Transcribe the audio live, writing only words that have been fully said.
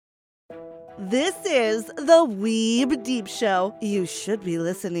This is the Weeb Deep Show you should be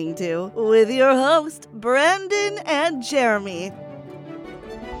listening to with your host, Brandon and Jeremy.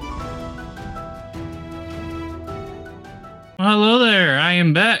 Hello there, I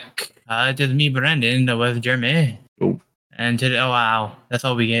am back. It is me, Brandon, with Jeremy. Oh. And today, oh wow, that's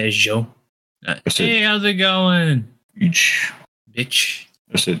all we get is Joe. Hey, how's it going? Each. Bitch.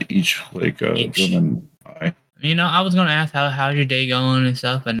 I said each, like German I. You know, I was gonna ask how's your day going and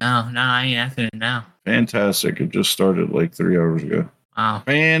stuff, but no, I ain't asking it now. Fantastic. It just started like 3 hours ago. Wow.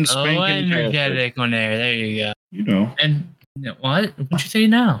 Energetic on there. There you go. You know. And what? What'd you say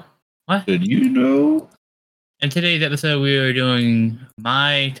now? What? Did you know? In today's episode, we are doing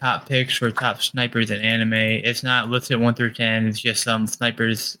my top picks for top snipers in anime. It's not listed 1 through 10. It's just some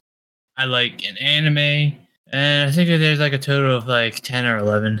snipers I like in anime. And I think that there's like a total of like 10 or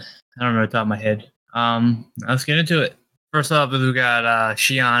 11. I don't know off the top of my head. Let's get into it. First off, we got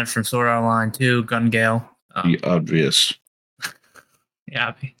Shion from Sword Art Online 2, Gun Gale. The obvious.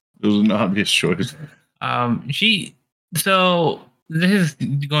 Yeah. It was an obvious choice. So this is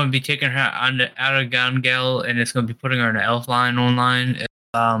going to be taking her out of Gun Gale, and it's going to be putting her in an elf line online.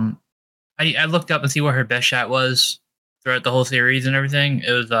 I looked up and see what her best shot was throughout the whole series and everything.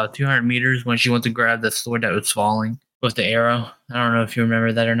 It was 200 meters when she went to grab the sword that was falling with the arrow. I don't know if you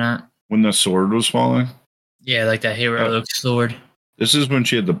remember that or not. When the sword was falling? Yeah, like that heroic sword. This is when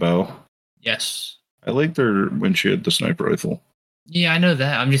she had the bow? Yes. I liked her when she had the sniper rifle. Yeah, I know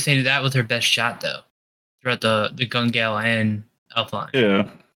that. I'm just saying that was her best shot, though, throughout the Gun Gale and elf line. Yeah,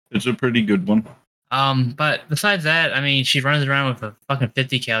 it's a pretty good one. But besides that, I mean, she runs around with a fucking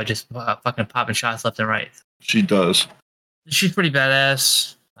 50 cal, just fucking popping shots left and right. She does. She's pretty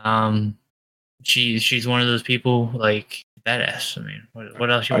badass. She's one of those people, like, badass. I mean, what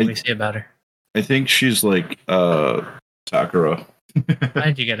else you want me to say about her? I think she's like Sakura.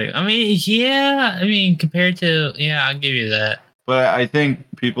 Why'd you get it? I mean, yeah. I mean, compared to, yeah, I'll give you that. But I think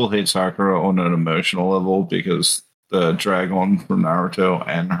people hate Sakura on an emotional level because the dragon from Naruto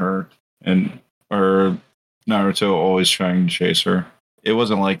and Naruto always trying to chase her. It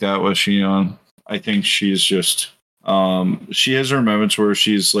wasn't like that with Shion. I think she's just she has her moments where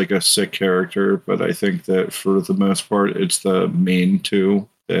she's like a sick character, but I think that for the most part it's the main two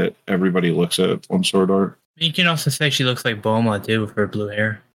that everybody looks at on Sword Art. You can also say she looks like Bulma too with her blue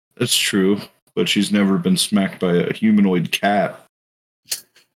hair. That's true, but she's never been smacked by a humanoid cat.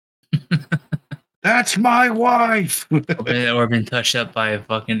 That's my wife! Or been touched up by a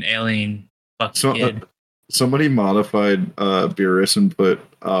fucking alien fucking kid. Somebody modified Beerus and put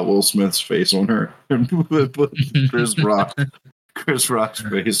Will Smith's face on her and put Chris Rock's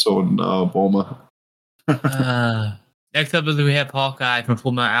face on Bulma. Next up is we have Hawkeye from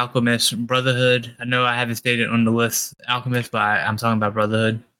Fullmetal Alchemist Brotherhood. I know I haven't stated on the list Alchemist, but I'm talking about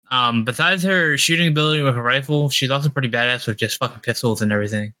Brotherhood. Besides her shooting ability with a rifle, she's also pretty badass with just fucking pistols and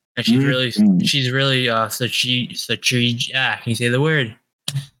everything. And she's really strategic. Can you say the word?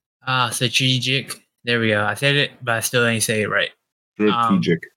 Strategic. There we go. I said it, but I still didn't say it right.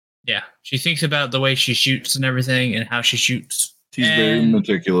 Strategic. Yeah, she thinks about the way she shoots and everything, and how she shoots. She's very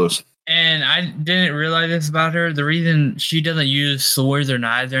meticulous. And I didn't realize this about her. The reason she doesn't use swords or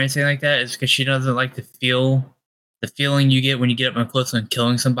knives or anything like that is because she doesn't like the feeling you get when you get up close and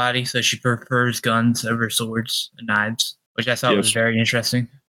killing somebody. So she prefers guns over swords and knives, which I thought was very interesting.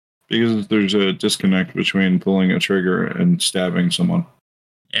 Because there's a disconnect between pulling a trigger and stabbing someone.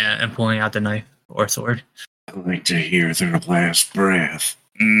 Yeah, and pulling out the knife or sword. I like to hear their last breath.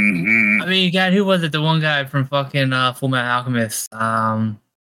 Mm-hmm. I mean, God, who was it? The one guy from fucking Fullmetal Alchemist.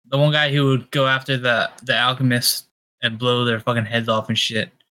 The one guy who would go after the alchemist and blow their fucking heads off and shit.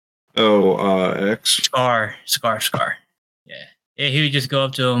 Oh, X? Scar. Yeah, he would just go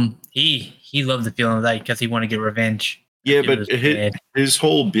up to him. He loved the feeling of that because he wanted to get revenge. Yeah, but his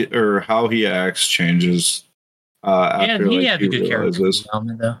whole bit or how he acts changes after he had a good character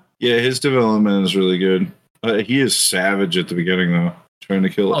development, though. Yeah, his development is really good. He is savage at the beginning, though, trying to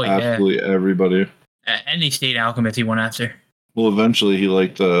kill absolutely everybody. Any state alchemist he went after. Well, eventually he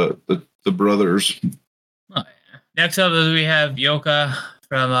liked the brothers. Oh, yeah. Next up is we have Yoka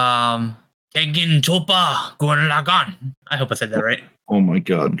from Tengen Toppa Gurren Lagann. I hope I said that right. Oh my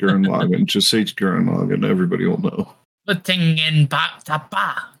god, Gurren Lagann. Just say it's Gurren Lagann. Everybody will know. But Tengen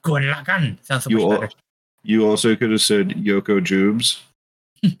Toppa Gurren Lagann sounds so much better. You also could have said Yoko Jubes.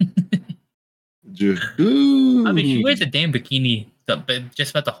 I mean, she wears a damn bikini just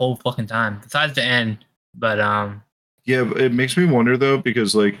about the whole fucking time, besides the end. But yeah, it makes me wonder though,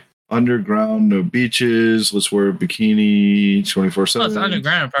 because like underground, no beaches. Let's wear a bikini 24/7. Well, it's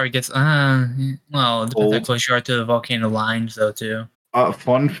underground. It probably gets well. It depends how close you are to the volcano lines, though, too.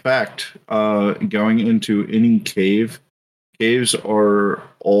 Fun fact: going into any caves are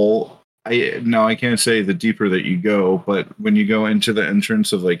all. I can't say the deeper that you go, but when you go into the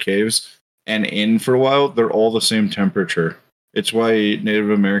entrance of like caves and in for a while, they're all the same temperature. It's why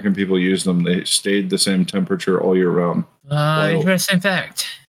Native American people use them. They stayed the same temperature all year round. Interesting fact.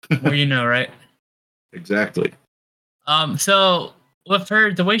 More you know, right? Exactly. So with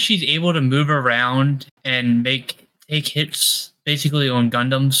her, the way she's able to move around and take hits basically on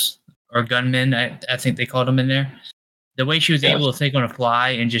Gundams or gunmen, I think they called them in there. The way she was able to take on a fly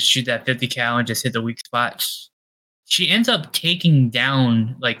and just shoot that 50 cal and just hit the weak spots. She ends up taking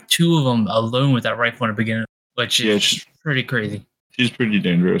down like 2 of them alone with that rifle in the beginning, which is pretty crazy. She's pretty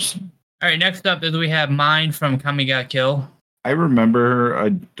dangerous. All right, next up is we have Mine from Kami Ga Kill. I remember her. I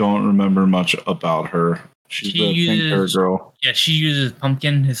don't remember much about her. She's the pink hair girl. Yeah, she uses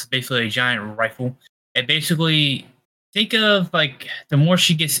pumpkin. It's basically a giant rifle. And basically, think of like the more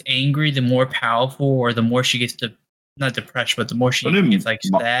she gets angry, the more powerful, or the more she gets not depressed, but the more she gets like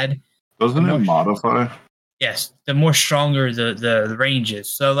sad. Doesn't it modify? Yes, the more stronger the range is.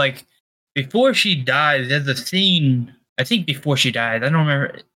 So like before she dies, there's a scene. I think before she dies, I don't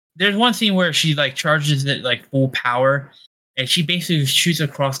remember. There's one scene where she like charges it like full power, and she basically shoots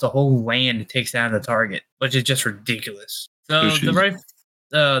across the whole land and takes down the target, which is just ridiculous. So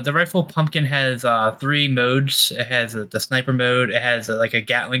the rifle pumpkin has 3 modes. It has the sniper mode. It has like a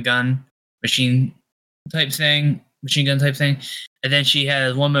Gatling gun, machine gun type thing, and then she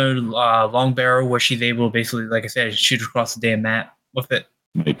has one mode, long barrel, where she's able to basically, like I said, shoot across the damn map with it.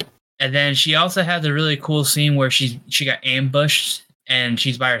 Right. And then she also has a really cool scene where she got ambushed and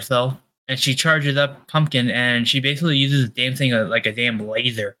she's by herself, and she charges up pumpkin and she basically uses the damn thing like a damn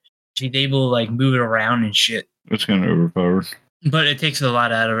laser. She's able to like move it around and shit. It's kind of overpowered. But it takes a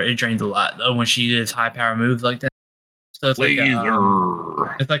lot out of her. It drains a lot when she uses high power moves like that. So it's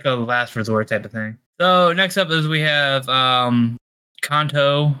like a last resort type of thing. So next up is we have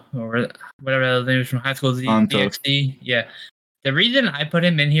Kanto, or whatever his name is, from High School DxD. Yeah. The reason I put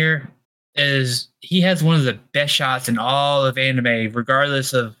him in here is he has one of the best shots in all of anime,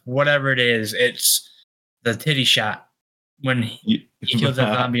 regardless of whatever it is. It's the titty shot when he kills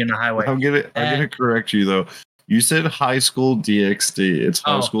a zombie on the highway. I'm gonna correct you though. You said High School DxD. It's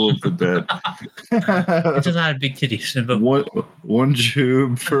High School of the Dead. It doesn't have big titties. But one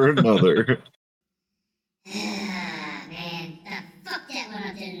tube for another. Man, fuck that one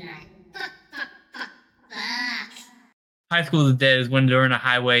up, didn't I? Fuck. High School of the Dead is when they're on a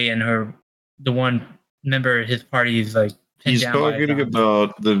highway and the one member of his party is like. He's talking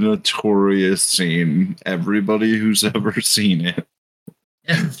about the notorious scene. Everybody who's ever seen it.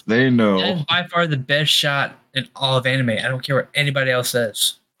 They know. That is by far the best shot in all of anime. I don't care what anybody else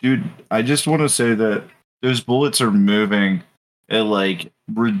says. Dude, I just want to say that those bullets are moving at like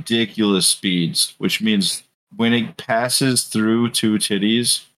ridiculous speeds, which means when it passes through 2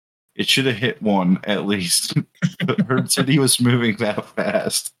 titties, it should have hit one at least. Her titty was moving that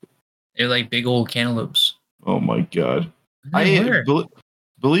fast. They're like big old cantaloupes. Oh my god.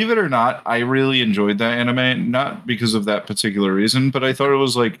 Believe it or not, I really enjoyed that anime, not because of that particular reason, but I thought it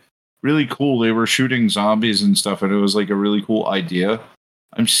was like really cool. They were shooting zombies and stuff, and it was like a really cool idea.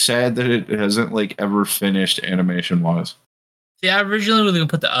 I'm sad that it hasn't like ever finished animation wise. Yeah, I originally was gonna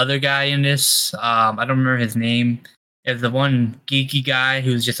put the other guy in this. I don't remember his name. It's the one geeky guy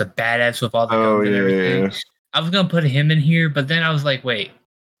who's just a badass with all the guns and everything. Yeah. I was gonna put him in here, but then I was like, wait,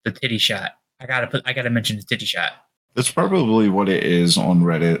 the titty shot. I gotta mention the titty shot. That's probably what it is on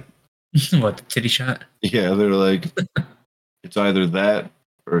Reddit. What, the titty shot? Yeah, they're like, it's either that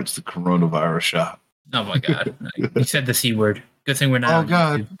or it's the coronavirus shot. Oh my god. You said the C word. Good thing we're not on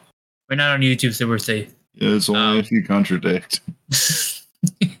YouTube. We're not on YouTube, so we're safe. Yeah, it's only if you contradict.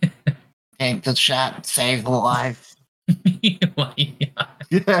 Take the shot, save the life. Yeah,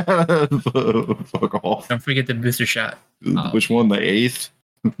 fuck off. Don't forget the booster shot. Which one, the 8th?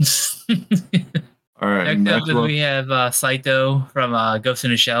 All right. Next up, we have Saito from Ghost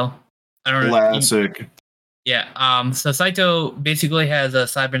in the Shell. I don't know. Classic. Yeah. So Saito basically has a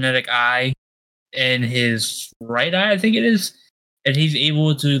cybernetic eye in his right eye, I think it is, and he's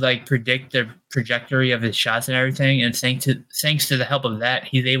able to like predict the trajectory of his shots and everything. And thanks to the help of that,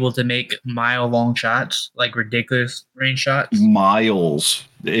 he's able to make mile-long shots, like ridiculous range shots. Miles,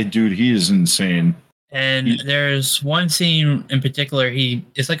 dude, he is insane. And there's one scene in particular.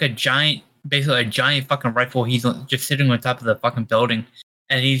 It's like basically a giant fucking rifle. He's just sitting on top of the fucking building,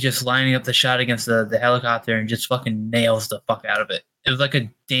 and he's just lining up the shot against the helicopter and just fucking nails the fuck out of it. It was like a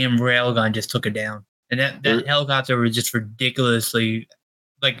damn railgun just took it down. And that helicopter was just ridiculously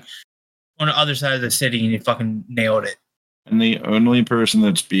like on the other side of the city, and he fucking nailed it. And the only person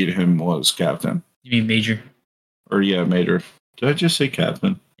that's beat him was Captain. You mean Major? Or yeah, Mater. Did I just say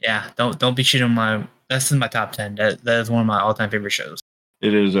Captain? Yeah, don't be shitting on my. That's in my top 10. That is one of my all-time favorite shows.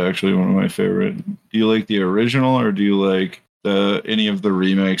 It is actually one of my favorite. Do you like the original or do you like any of the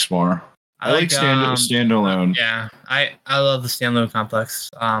remakes more? I like standalone. Yeah, I love the standalone complex.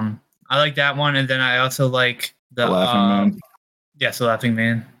 I like that one, and then I also like the Laughing Man. Yes, the Laughing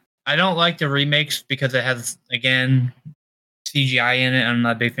Man. I don't like the remakes because it has again CGI in it. I'm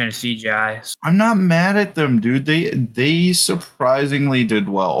not a big fan of CGI. So. I'm not mad at them, dude. They surprisingly did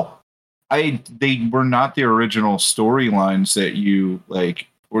well. They were not the original storylines that you like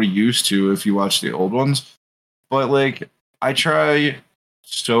were used to if you watch the old ones. But like I try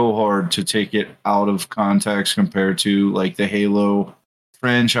so hard to take it out of context compared to like the Halo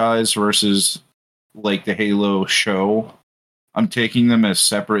franchise versus like the Halo show. I'm taking them as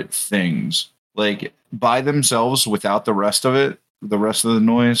separate things. Like by themselves without the rest of it, the rest of the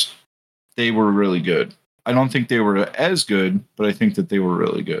noise, they were really good. I don't think they were as good, but I think that they were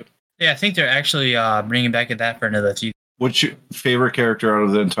really good. Yeah, I think they're actually bringing back that for another season. What's your favorite character out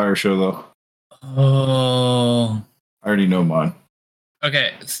of the entire show, though? Oh, I already know mine.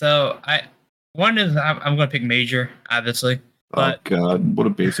 Okay, so I'm going to pick Major, obviously. But oh God, what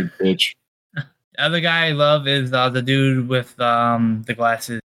a basic bitch! The other guy I love is the dude with the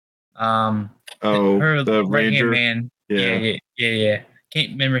glasses. The right-hand Ranger man. Yeah.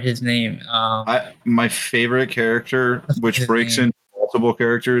 Can't remember his name. My favorite character, which breaks into multiple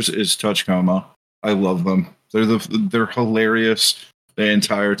characters, is Touchcoma. I love them. They're hilarious the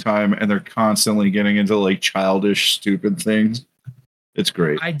entire time, and they're constantly getting into like childish, stupid things. It's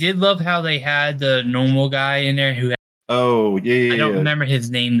great. I did love how they had the normal guy in there who. Oh yeah. I don't remember his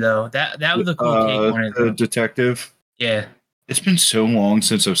name though. That was a cool take on it. The detective. Yeah. It's been so long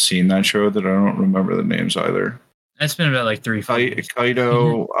since I've seen that show that I don't remember the names either. It's been about like 3-4 years.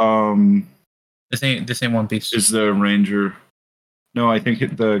 Kaido. The same One Piece is the Ranger. No, I think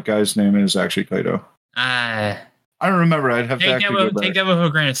the guy's name is actually Kaido. I don't remember. I'd have to take that with a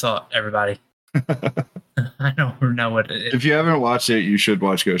grain of salt, everybody. I don't know what it is. If you haven't watched it, you should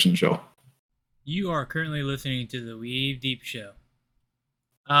watch Ghost in the Shell. You are currently listening to the Weave Deep Show.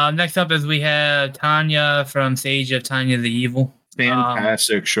 Next up is we have Tanya from Sage of Tanya the Evil.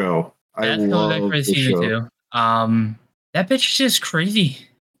 Fantastic show. I love the show. 2. That bitch is just crazy.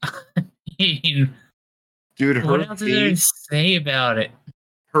 I mean, dude, what else is there to say about it?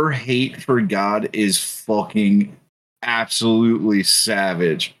 Her hate for God is fucking absolutely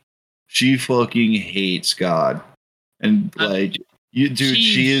savage. She fucking hates God. And like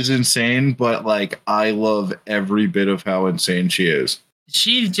she is insane, but like I love every bit of how insane she is.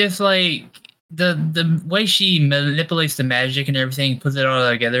 She's just like the way she manipulates the magic and everything, puts it all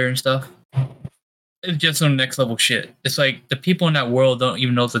together and stuff. It's just on next level shit. It's like the people in that world don't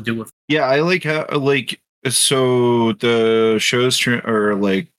even know what to do with it. Yeah, I like how so the show's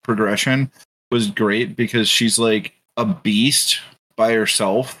progression was great because she's like a beast by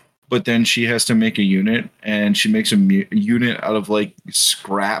herself, but then she has to make a unit, and she makes a unit out of like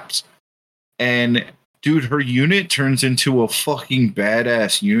scraps. And dude, her unit turns into a fucking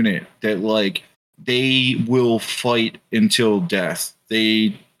badass unit that like they will fight until death.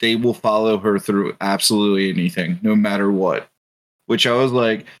 They will follow her through absolutely anything, no matter what. Which I was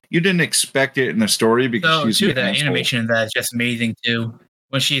like, you didn't expect it in the story because she's the animation of that is just amazing too.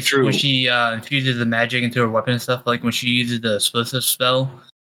 When she infuses the magic into her weapon and stuff, like when she uses the explosive spell.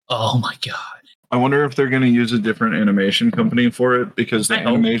 Oh my god! I wonder if they're going to use a different animation company for it because the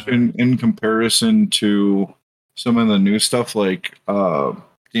animation, in comparison to some of the new stuff like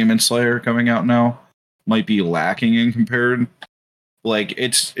Demon Slayer coming out now, might be lacking in compared. Like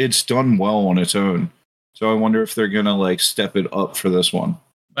it's done well on its own. So I wonder if they're gonna like step it up for this one.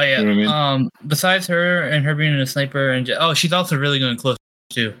 Oh yeah. You know what I mean? Besides her and her being a sniper, and she's also really going close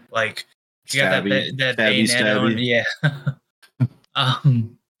too. Like she got that bayonet on. Yeah.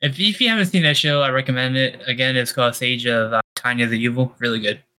 If you haven't seen that show, I recommend it. Again, it's called Sage of Tanya the Evil. Really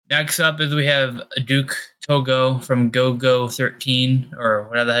good. Next up is we have Duke Togo from Go 13 or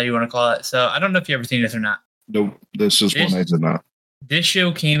whatever the hell you want to call it. So I don't know if you ever seen this or not. Nope. This is one I did not. This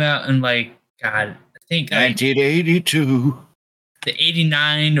show came out in like God. I think 1982. The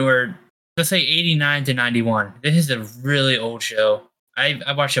 89 or let's say 89 to 91. This is a really old show.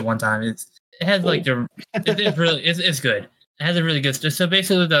 I watched it one time. It has like it's good. It has a really good story. So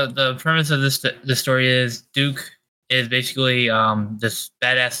basically the premise of the story is Duke is basically this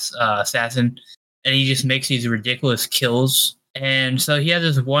badass assassin, and he just makes these ridiculous kills. And so he has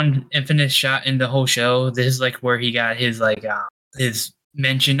this one infinite shot in the whole show. This is like where he got his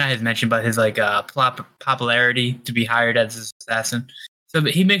mention, not his mention, but his like popularity to be hired as his assassin. So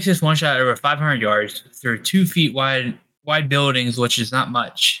but he makes this one shot over 500 yards through 2 feet wide buildings, which is not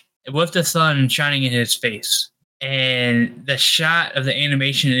much, with the sun shining in his face. And the shot of the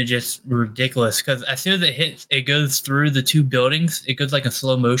animation is just ridiculous because as soon as it hits, it goes through the 2 buildings. It goes like a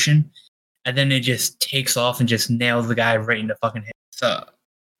slow motion, and then it just takes off and just nails the guy right in the fucking head. So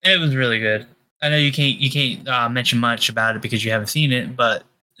it was really good. I know you can't mention much about it because you haven't seen it, but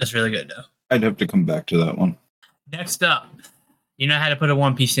it's really good though. I'd have to come back to that one. Next up, you know how to put a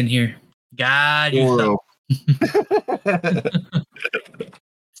One Piece in here. God, you suck.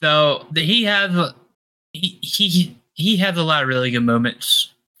 So he has a lot of really good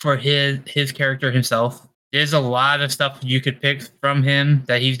moments for his character himself. There's a lot of stuff you could pick from him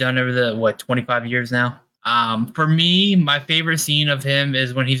that he's done over the 25 years now. For me, my favorite scene of him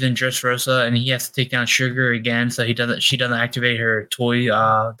is when he's in Dressrosa and he has to take down Sugar again, so she doesn't activate her toy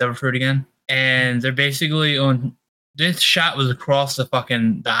Devil Fruit again. And they're basically on. This shot was across the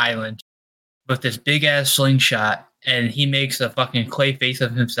island with this big ass slingshot, and he makes a fucking clay face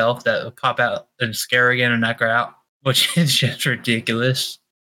of himself that will pop out and scare her again and knock her out, which is just ridiculous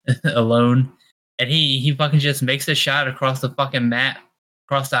alone. And he fucking just makes a shot across the fucking map,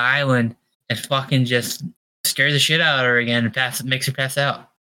 across the island, and fucking just scares the shit out of her again and makes her pass out.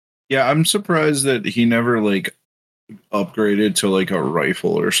 Yeah, I'm surprised that he never like upgraded to like a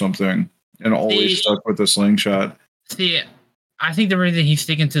rifle or something and always stuck with the slingshot. See, I think the reason he's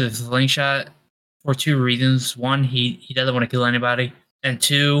sticking to the slingshot for 2 reasons. One, he doesn't want to kill anybody, and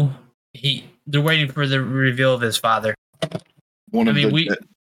 2, they're waiting for the reveal of his father. One of the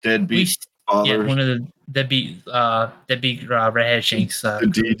deadbeat fathers. Yeah, one of the deadbeat redhead shanks. The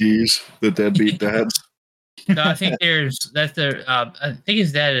DDs, the deadbeat dads. No, I think I think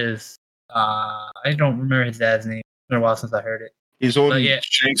his dad is. I don't remember his dad's name. It's been a while since I heard it. He's on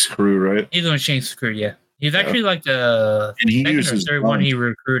Shank's crew, right? He's on Shank's crew, yeah. He's actually like the second or third one he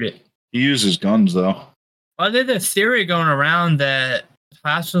recruited. He uses guns, though. Well, there's a theory going around that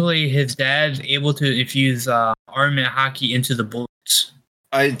possibly his dad's able to infuse armament hockey into the bullets.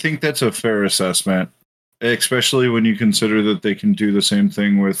 I think that's a fair assessment, especially when you consider that they can do the same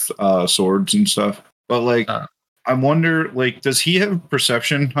thing with swords and stuff. But, like, I wonder, like, does he have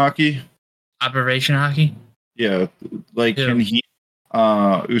perception hockey? Operation hockey? Yeah. Like, can he...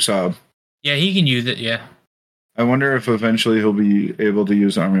 Usopp. Yeah, he can use it, yeah. I wonder if eventually he'll be able to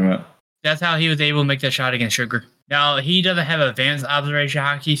use armament. That's how he was able to make that shot against Sugar. Now, he doesn't have advanced observation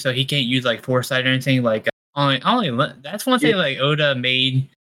hockey, so he can't use, like, foresight or anything. Like, that's one thing, like, Oda made.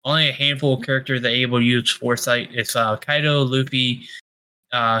 Only a handful of characters that are able to use foresight. It's Kaido, Luffy,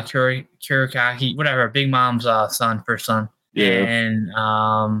 Kurikaki, whatever, Big Mom's first son. Yeah. And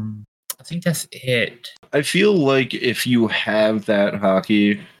I think that's it. I feel like if you have that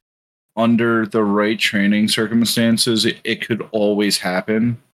hockey under the right training circumstances, it could always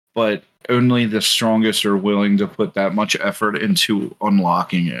happen, but only the strongest are willing to put that much effort into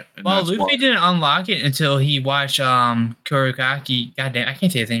unlocking it. And well, Luffy didn't unlock it until he watched Kurikaki. Goddamn, I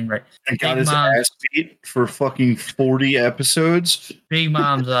can't say his name right. And got his ass beat for fucking 40 episodes. Big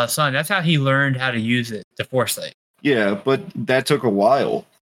Mom's son. That's how he learned how to use it, the foresight. Yeah, but that took a while.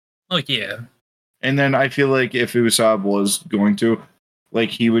 Oh, yeah. And then I feel like if Usopp was going to, like,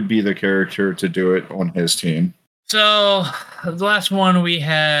 he would be the character to do it on his team. So, the last one we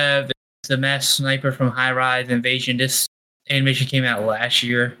have is the Masked Sniper from High Rise Invasion. This animation came out last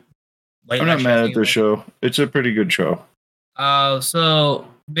year. I'm not mad at the show. It's a pretty good show. So,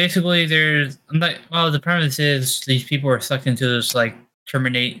 basically, the premise is these people are sucked into this, like,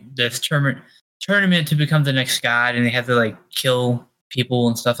 tournament to become the next god, and they have to, like, kill people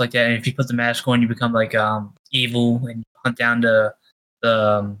and stuff like that. And if you put the mask on, you become, like, evil and hunt down the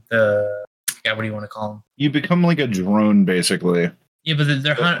what do you want to call them? You become like a drone, basically. Yeah,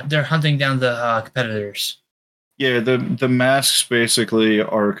 but they're hunting down the competitors. Yeah, the masks basically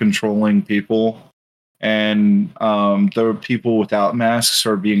are controlling people, and the people without masks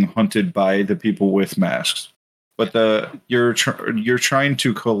are being hunted by the people with masks. But you're trying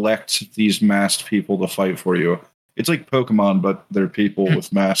to collect these masked people to fight for you. It's like Pokemon, but they're people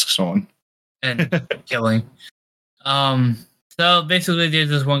with masks on and killing. So basically, there's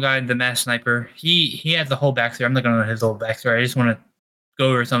this one guy, the Masked Sniper. He has the whole backstory. I'm not going to know his whole backstory. I just want to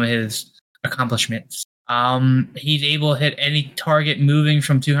go over some of his accomplishments. He's able to hit any target moving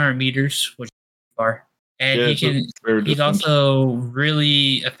from 200 meters, which is far. And he's also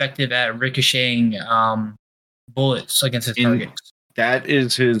really effective at ricocheting bullets against his targets. That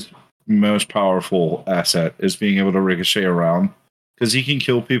is his most powerful asset, is being able to ricochet around. Because he can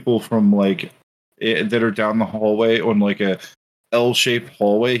kill people from, like, that are down the hallway on, like, L-shaped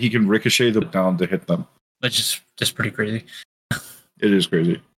hallway, he can ricochet them down to hit them. Which is just pretty crazy. It is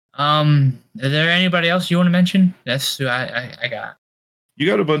crazy. Is there anybody else you want to mention? That's who I got. You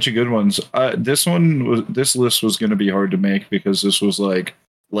got a bunch of good ones. This list was going to be hard to make because this was like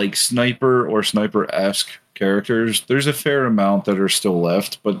sniper or sniper-esque characters. There's a fair amount that are still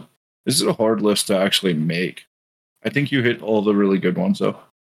left, but this is a hard list to actually make. I think you hit all the really good ones, though.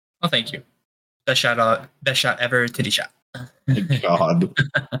 Oh, thank you. Best shot ever, titty shot. God.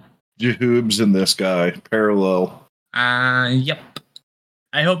 Jahoobs and this guy. Parallel. Yep.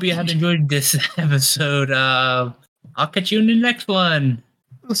 I hope you have enjoyed this episode. I'll catch you in the next one.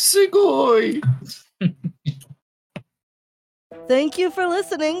 Sigoy! Thank you for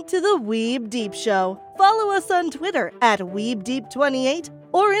listening to the Weeb Deep Show. Follow us on Twitter at WeebDeep28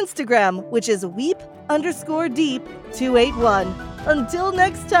 or Instagram, which is Weep_Deep281. Until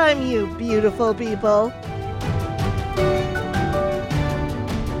next time, you beautiful people.